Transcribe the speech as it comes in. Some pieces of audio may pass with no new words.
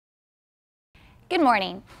Good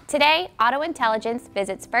morning. Today, Auto Intelligence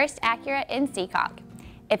visits First Acura in Seekonk.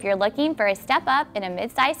 If you're looking for a step up in a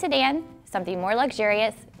midsize sedan, something more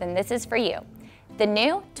luxurious, then this is for you. The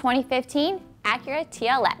new 2015 Acura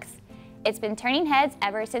TLX. It's been turning heads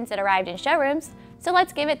ever since it arrived in showrooms, so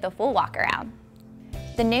let's give it the full walk around.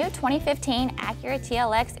 The new 2015 Acura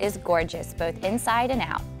TLX is gorgeous both inside and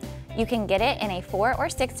out. You can get it in a 4 or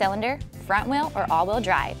 6 cylinder, front wheel or all-wheel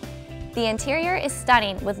drive. The interior is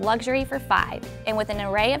stunning with luxury for 5, and with an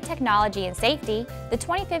array of technology and safety, the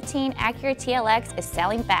 2015 Acura TLX is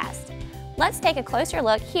selling fast. Let's take a closer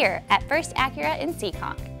look here at First Acura in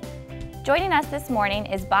Seekonk. Joining us this morning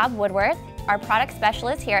is Bob Woodworth, our product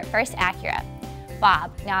specialist here at First Acura.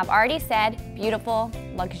 Bob, now I've already said beautiful,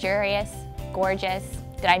 luxurious, gorgeous.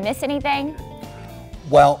 Did I miss anything?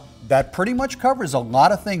 Well, that pretty much covers a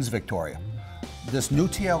lot of things, Victoria. This new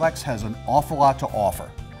TLX has an awful lot to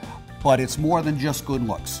offer. But it's more than just good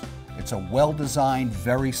looks. It's a well-designed,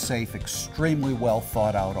 very safe, extremely well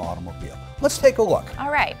thought out automobile. Let's take a look. All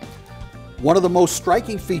right. One of the most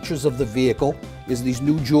striking features of the vehicle is these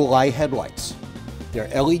new jewel eye headlights. They're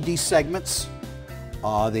LED segments.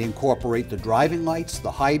 They incorporate the driving lights, the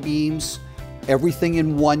high beams, everything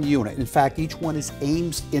in one unit. In fact, each one is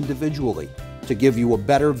aimed individually to give you a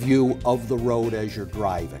better view of the road as you're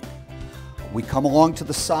driving. We come along to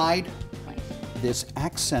the side. This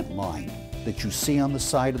accent line that you see on the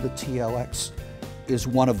side of the TLX is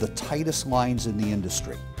one of the tightest lines in the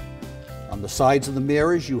industry. On the sides of the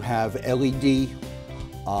mirrors, you have LED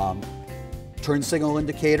turn signal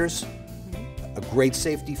indicators, a great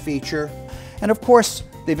safety feature, and of course,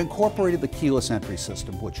 they've incorporated the keyless entry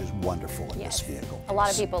system, which is wonderful in this vehicle. A lot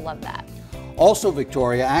of people love that. Also,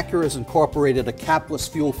 Victoria, Acura has incorporated a capless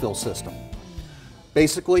fuel fill system.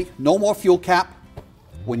 Basically, no more fuel cap.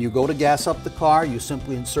 When you go to gas up the car, you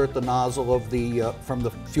simply insert the nozzle of from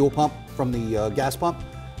the fuel pump, from the gas pump.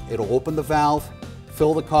 It'll open the valve,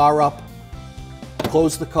 fill the car up,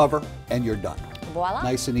 close the cover, and you're done. Voila.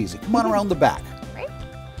 Nice and easy. Come on around the back. Great.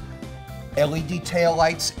 LED tail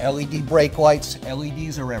lights, LED brake lights,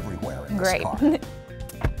 LEDs are everywhere in this car.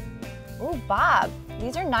 Ooh, Bob,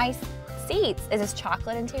 these are nice seats. Is this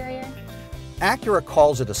chocolate interior? Acura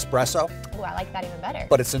calls it espresso. Ooh, I like that even better.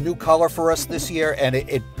 But it's a new color for us this year, and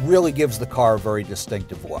it really gives the car a very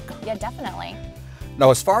distinctive look. Yeah, definitely.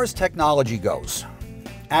 Now, as far as technology goes,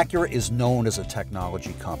 Acura is known as a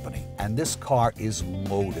technology company, and this car is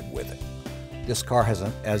loaded with it. This car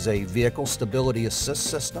has a vehicle stability assist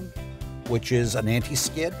system, which is an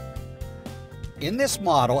anti-skid. In this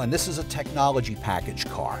model, and this is a technology package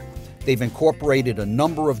car, they've incorporated a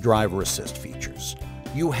number of driver assist features.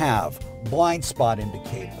 You have blind spot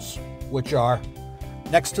indicators, which are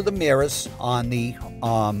next to the mirrors on the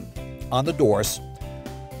doors,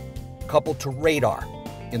 coupled to radar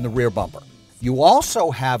in the rear bumper. You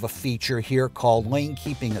also have a feature here called lane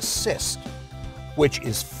keeping assist, which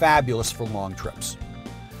is fabulous for long trips.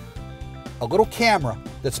 A little camera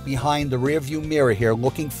that's behind the rear view mirror here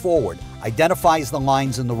looking forward identifies the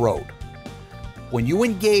lines in the road. When you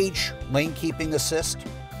engage lane keeping assist,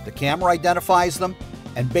 the camera identifies them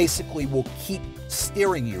and basically will keep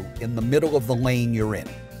steering you in the middle of the lane you're in.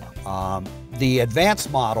 The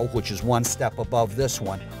advanced model, which is one step above this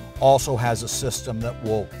one, also has a system that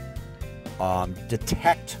will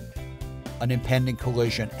detect an impending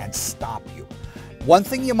collision and stop you. One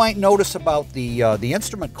thing you might notice about the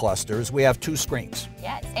instrument cluster is we have 2 screens.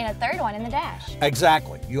 Yes, and a third one in the dash.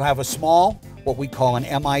 Exactly. You have a small, what we call an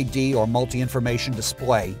MID or multi-information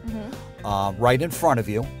display right in front of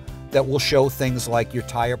you that will show things like your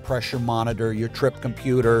tire pressure monitor, your trip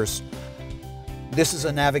computers. This is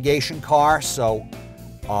a navigation car, so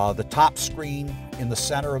the top screen in the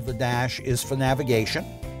center of the dash is for navigation.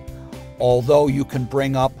 Although you can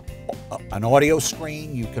bring up an audio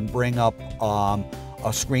screen, you can bring up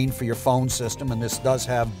a screen for your phone system, and this does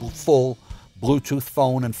have full Bluetooth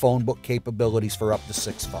phone and phone book capabilities for up to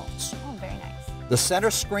 6 phones. Oh, very nice. The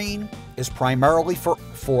center screen is primarily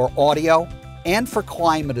for audio and for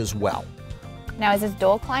climate as well. Now, is this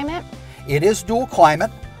dual climate? It is dual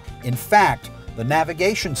climate. In fact, the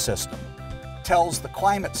navigation system tells the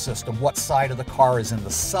climate system what side of the car is in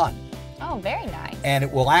the sun. Oh, very nice. And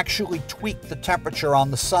it will actually tweak the temperature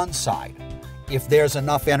on the sun side if there's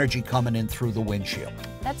enough energy coming in through the windshield.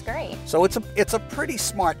 That's great. So it's a pretty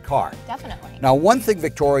smart car. Definitely. Now, one thing,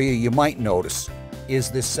 Victoria, you might notice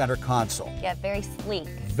is this center console. Yeah, very sleek.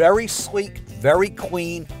 Very sleek, very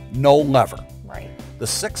clean, no lever. Right. The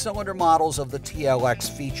 6-cylinder models of the TLX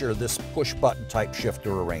feature this push-button type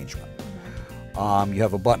shifter arrangement. You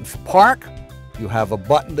have a button for park. You have a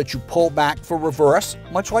button that you pull back for reverse,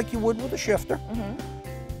 much like you would with a shifter.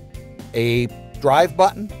 A drive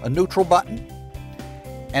button, a neutral button,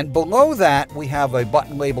 and below that we have a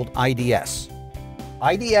button labeled IDS.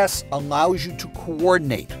 IDS allows you to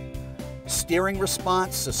coordinate steering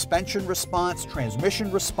response, suspension response,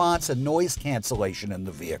 transmission response, and noise cancellation in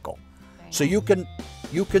the vehicle. So you can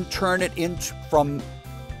turn it from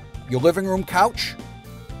your living room couch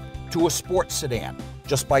to a sports sedan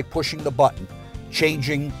just by pushing the button,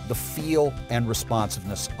 changing the feel and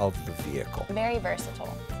responsiveness of the vehicle. Very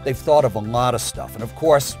versatile. They've thought of a lot of stuff. And of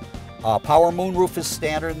course, power moonroof is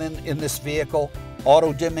standard in this vehicle,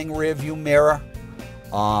 auto dimming rear view mirror,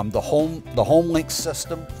 the home link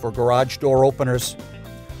system for garage door openers.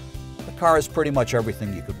 The car is pretty much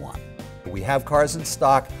everything you could want. We have cars in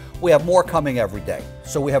stock. We have more coming every day,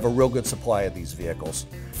 so we have a real good supply of these vehicles.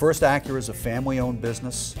 First Acura is a family-owned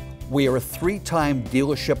business. We are a 3-time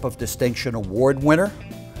Dealership of Distinction Award winner,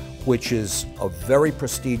 which is a very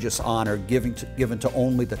prestigious honor given to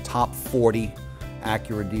only the top 40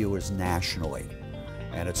 Acura dealers nationally.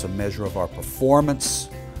 And it's a measure of our performance,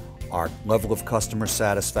 our level of customer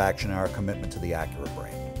satisfaction, and our commitment to the Acura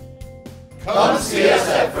brand. Come see us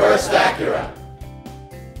at First Acura.